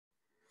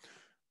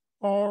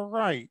All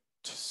right,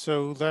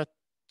 so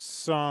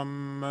let's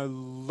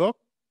look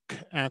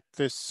at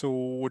this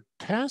old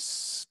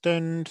test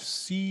and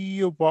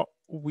see what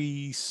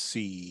we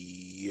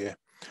see.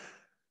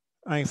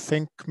 I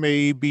think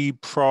maybe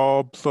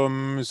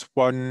problems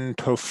 1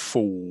 to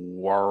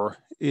 4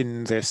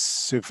 in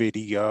this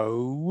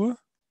video.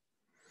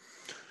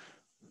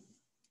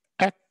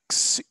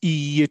 X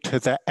e to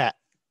the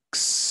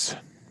x.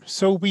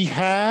 So we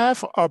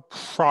have a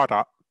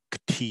product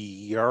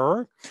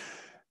here.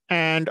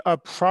 And a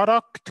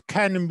product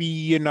can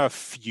mean a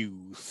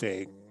few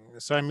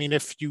things. I mean,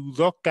 if you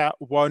look at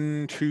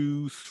 1,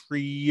 2,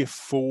 3,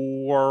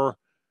 4,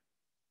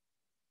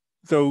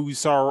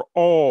 those are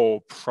all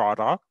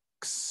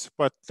products,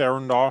 but they're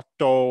not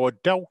all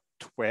dealt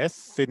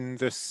with in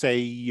the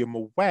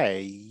same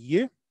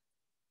way.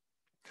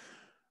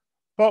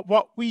 But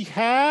what we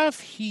have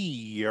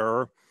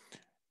here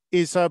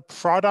is a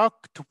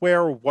product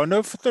where one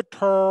of the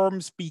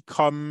terms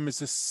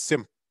becomes simpler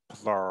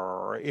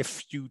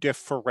if you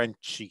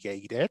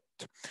differentiate it.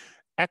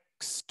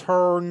 X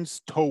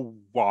turns to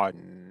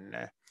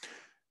 1.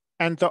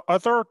 And the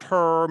other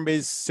term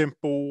is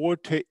simple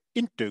to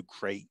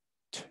integrate.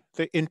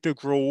 The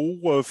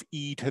integral of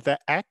e to the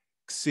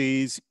x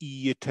is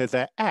e to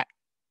the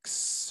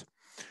x.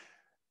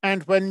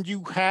 And when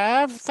you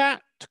have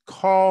that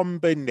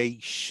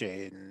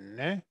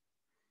combination,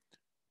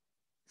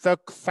 the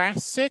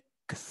classic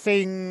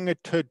thing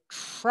to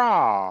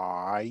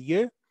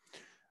try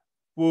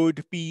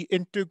would be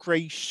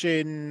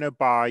integration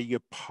by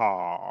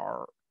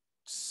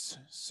parts.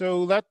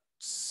 So let's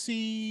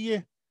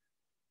see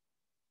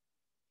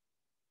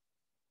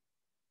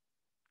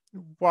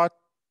what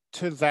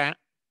that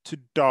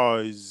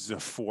does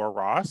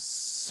for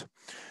us.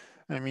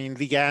 I mean,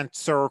 the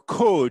answer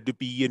could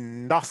be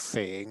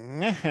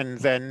nothing, and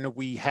then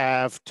we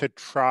have to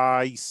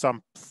try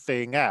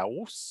something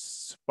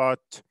else,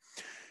 but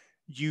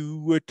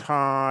u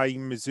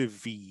times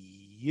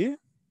v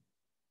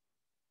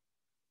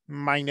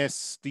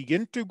minus the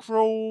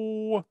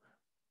integral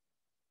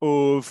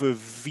of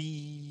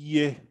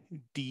v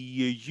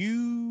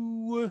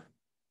du,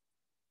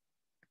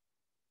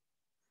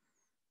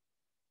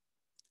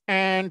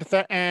 and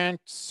the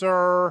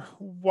answer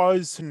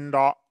was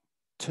not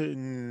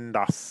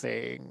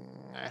nothing.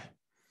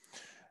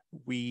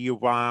 We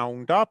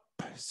wound up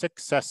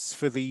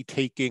successfully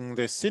taking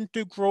this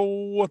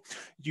integral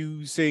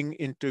using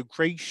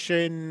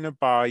integration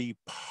by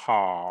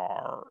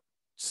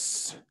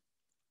parts.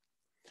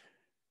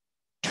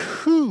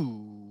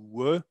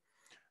 2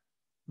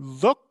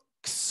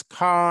 looks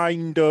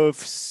kind of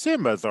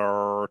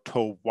similar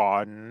to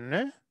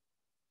 1.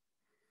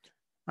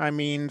 I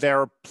mean,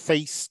 they're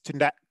placed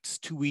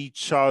next to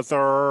each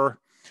other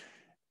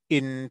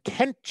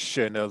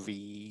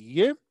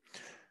intentionally.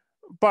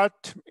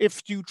 But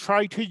if you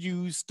try to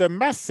use the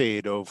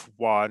method of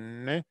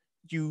 1,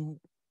 you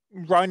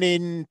run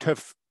into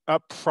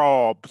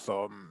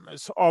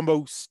problems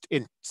almost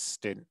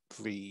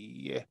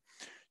instantly.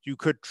 You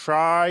could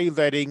try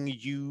letting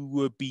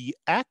u be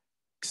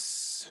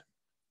x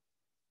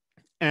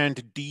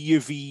and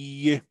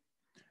dv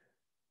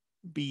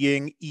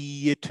being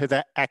e to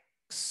the x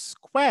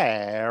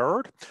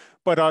squared.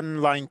 But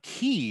unlike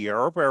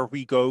here, where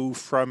we go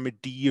from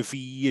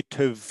dv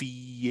to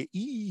v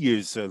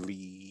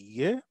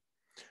easily,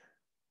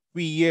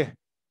 we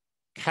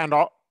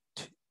cannot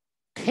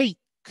take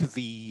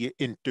the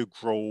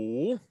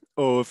integral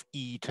of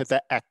e to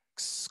the x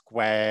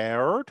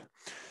squared,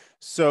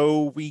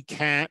 so we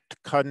can't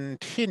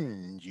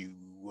continue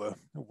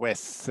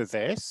with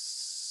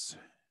this.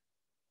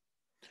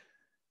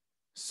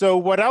 So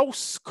what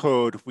else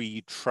could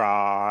we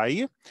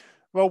try?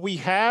 Well, we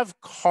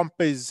have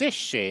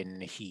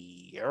composition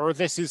here.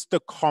 This is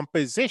the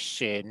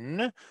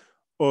composition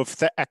of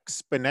the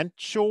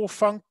exponential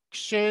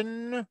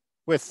function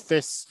with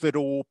this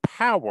little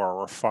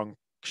power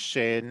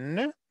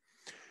function.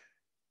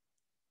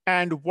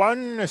 And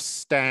one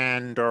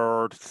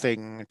standard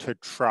thing to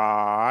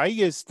try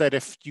is that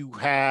if you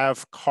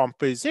have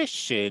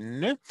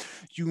composition,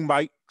 you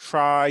might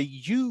try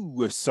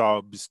u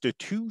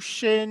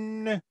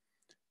substitution,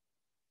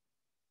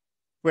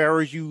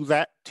 where you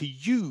let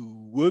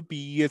u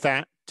be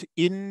that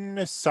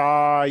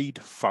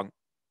inside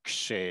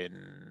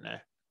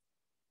function.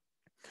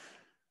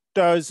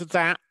 Does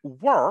that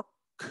work?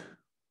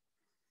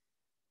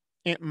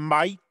 It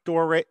might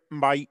or it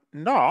might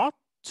not.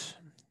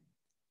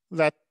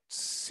 Let's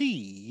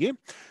see.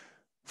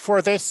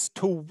 For this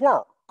to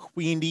work,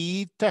 we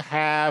need to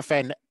have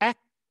an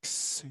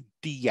x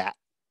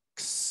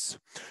dx.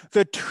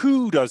 The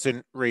 2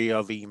 doesn't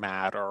really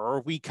matter.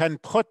 We can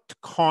put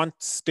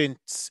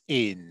constants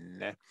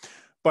in,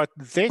 but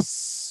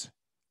this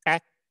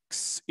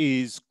x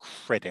is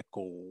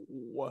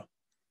critical.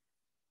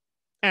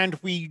 And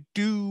we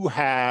do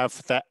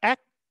have the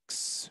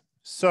x,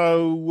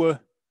 so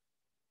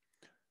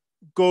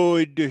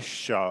good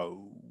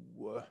show.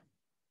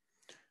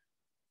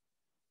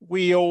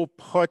 We'll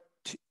put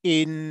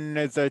in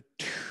the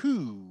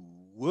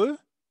 2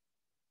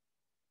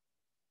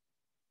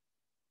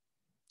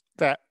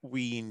 that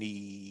we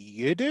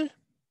need.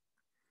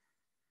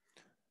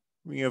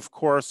 We, of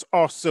course,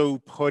 also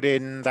put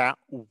in that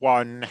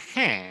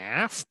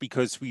 1/2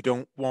 because we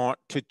don't want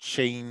to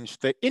change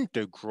the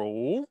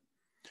integral.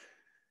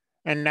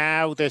 And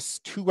now this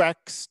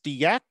 2x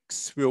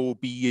dx will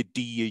be a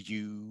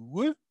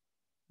du.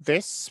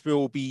 This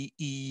will be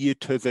e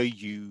to the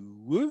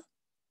u.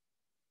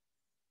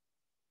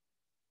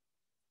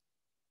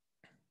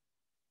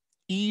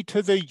 E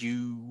to the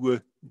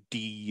u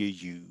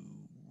du.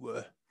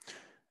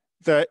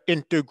 The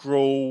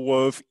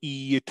integral of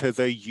e to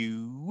the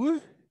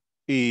u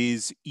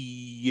is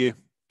e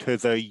to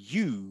the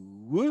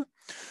u.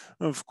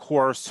 Of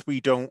course, we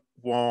don't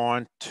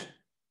want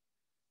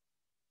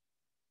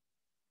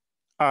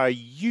a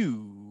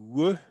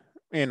u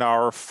in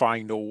our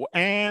final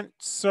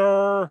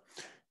answer.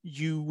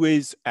 U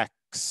is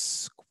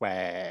x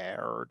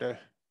squared.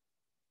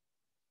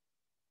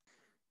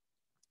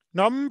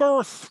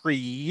 Number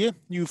 3,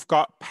 you've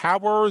got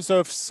powers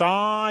of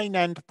sine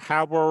and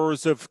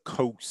powers of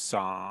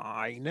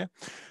cosine.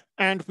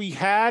 And we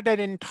had an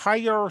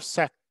entire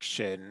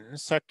section,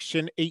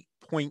 section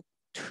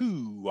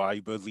 8.2,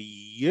 I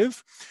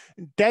believe,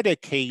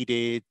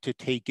 dedicated to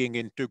taking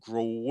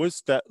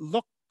integrals that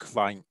look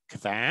like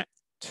that.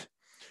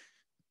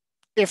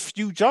 If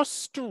you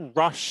just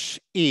rush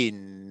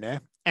in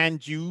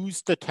and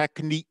use the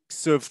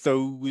techniques of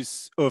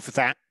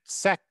that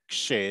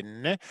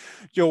section,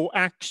 you'll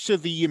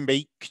actually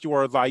make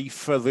your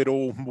life a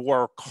little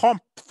more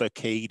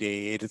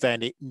complicated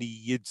than it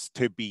needs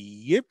to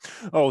be,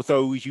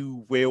 although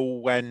you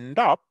will end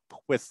up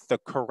with the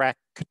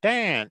correct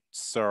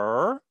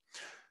answer.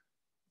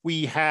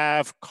 We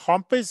have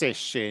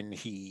composition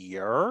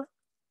here,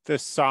 the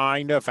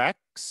sine of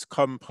x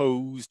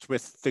composed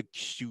with the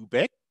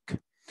cubic,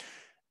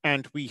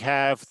 and we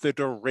have the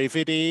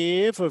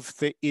derivative of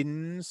the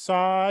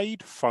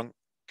inside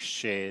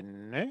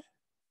function.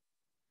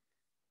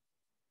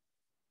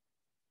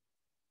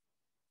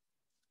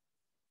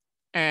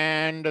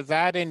 And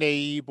that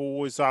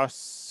enables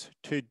us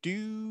to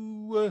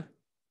do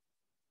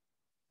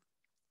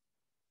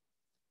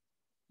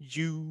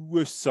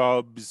U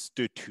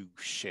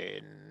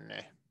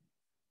substitution.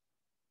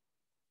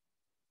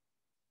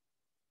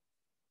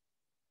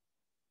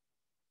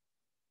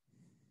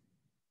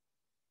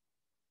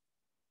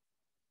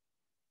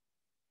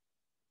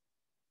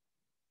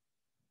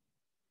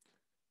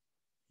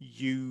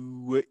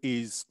 U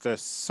is the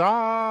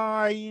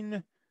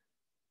sine.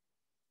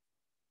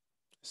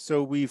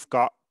 So we've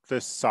got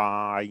the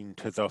sine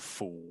to the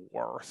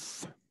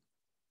 4th.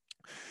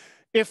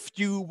 If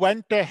you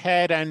went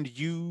ahead and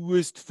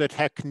used the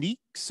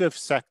techniques of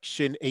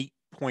section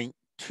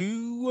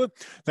 8.2,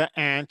 the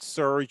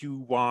answer you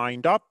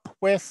wind up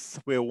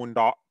with will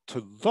not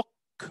look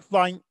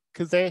like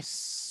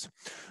this,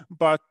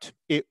 but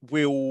it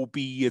will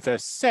be the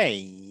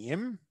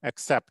same,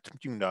 except,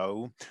 you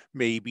know,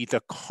 maybe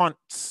the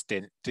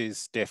constant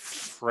is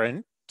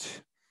different.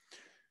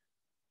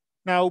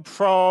 Now,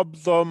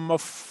 problem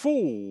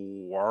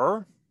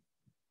 4.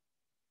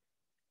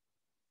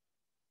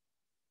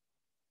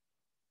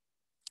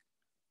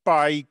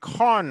 By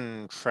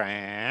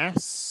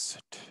contrast,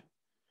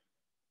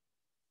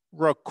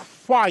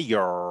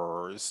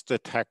 requires the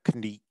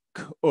technique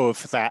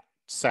of that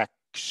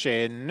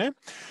section.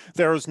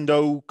 There's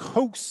no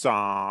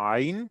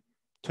cosine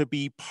to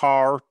be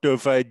part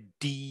of a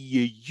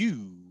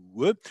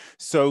du,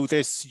 so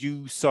this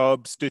U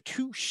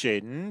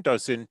substitution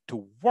doesn't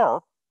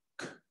work.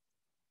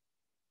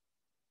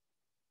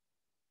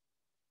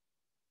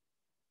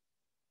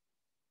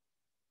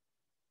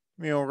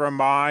 We'll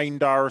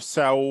remind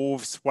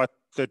ourselves what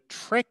the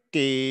trick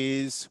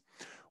is.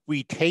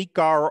 We take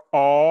our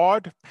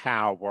odd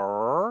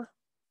power,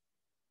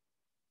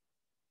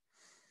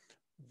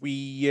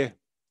 we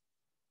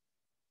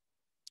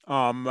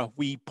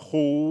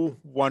pull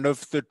one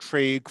of the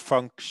trig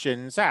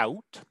functions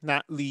out.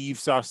 That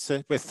leaves us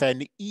with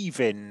an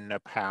even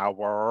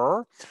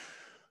power.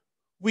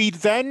 We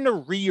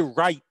then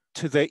rewrite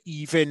the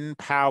even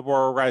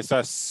power as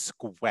a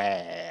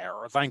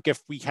square. Like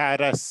if we had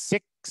a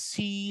 6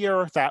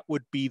 here, that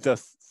would be the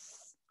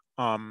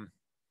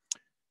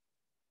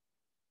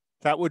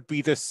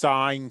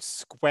sine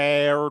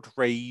squared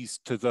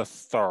raised to the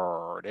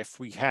 3rd. If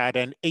we had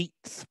an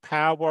 8th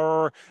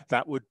power,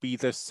 that would be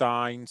the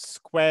sine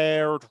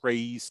squared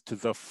raised to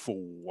the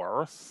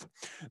 4th.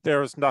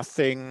 There's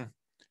nothing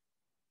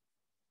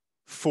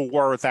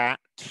for that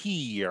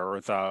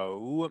here,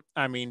 though.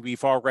 I mean,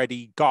 we've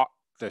already got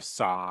the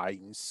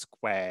sine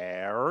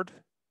squared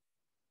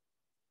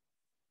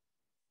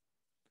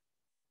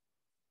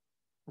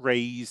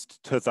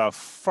raised to the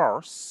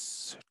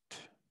 1st.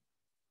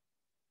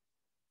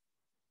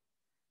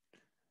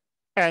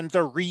 And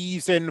the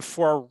reason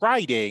for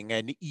writing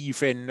an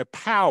even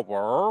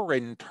power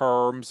in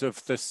terms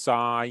of the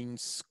sine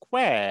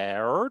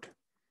squared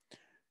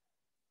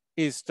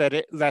is that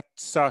it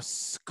lets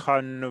us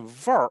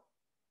convert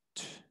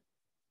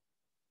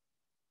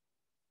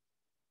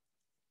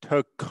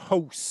to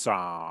cosines.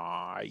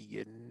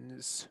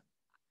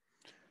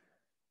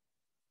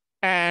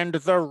 And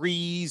the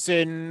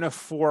reason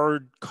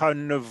for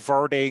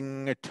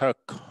converting to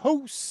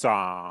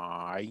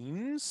cosines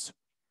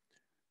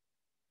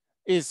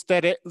is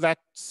that it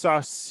lets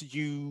us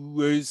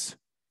use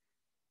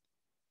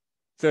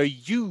the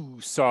U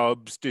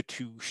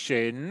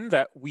substitution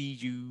that we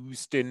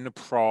used in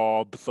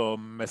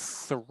problem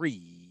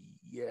 3.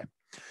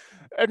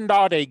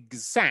 Not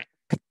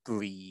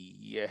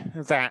exactly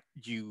that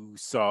U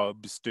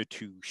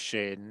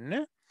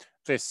substitution.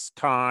 This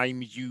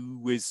time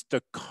U is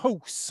the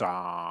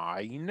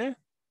cosine,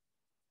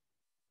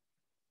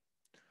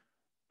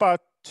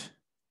 but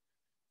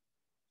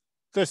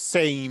the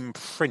same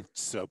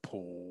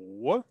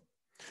principle.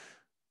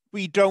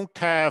 We don't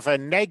have a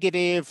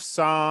negative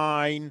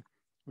sign.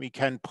 We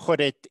can put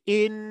it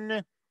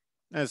in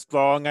as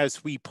long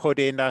as we put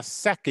in a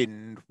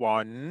second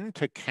one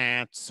to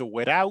cancel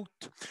it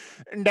out.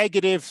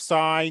 Negative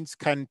signs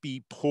can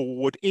be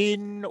pulled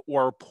in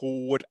or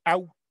pulled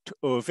out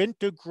of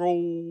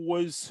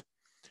integrals.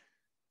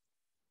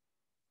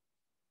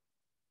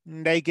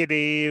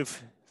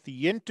 Negative,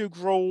 the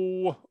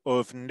integral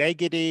of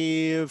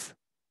negative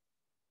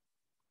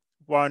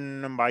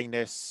 1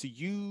 minus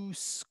u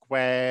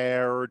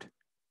squared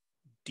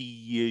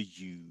du.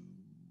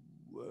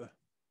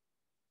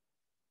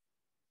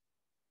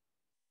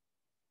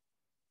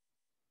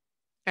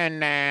 And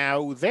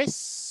now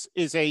this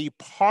is a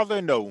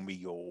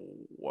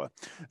polynomial.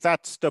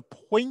 That's the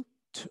point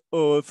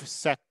of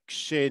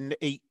section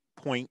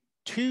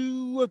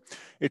 8.2.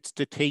 It's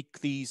to take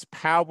these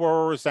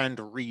powers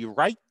and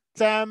rewrite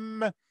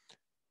them.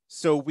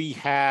 So we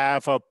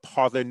have a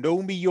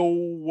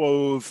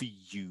polynomial of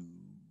u.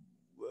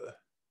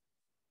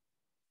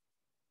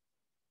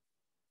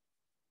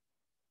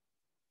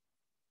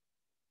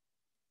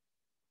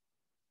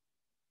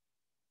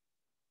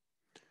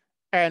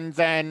 And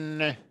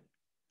then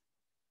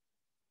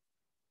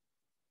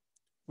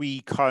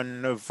we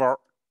convert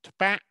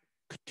back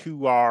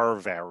to our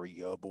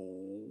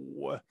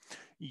variable.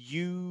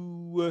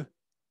 U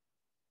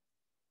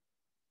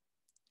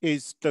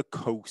is the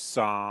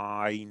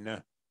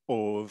cosine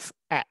of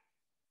x.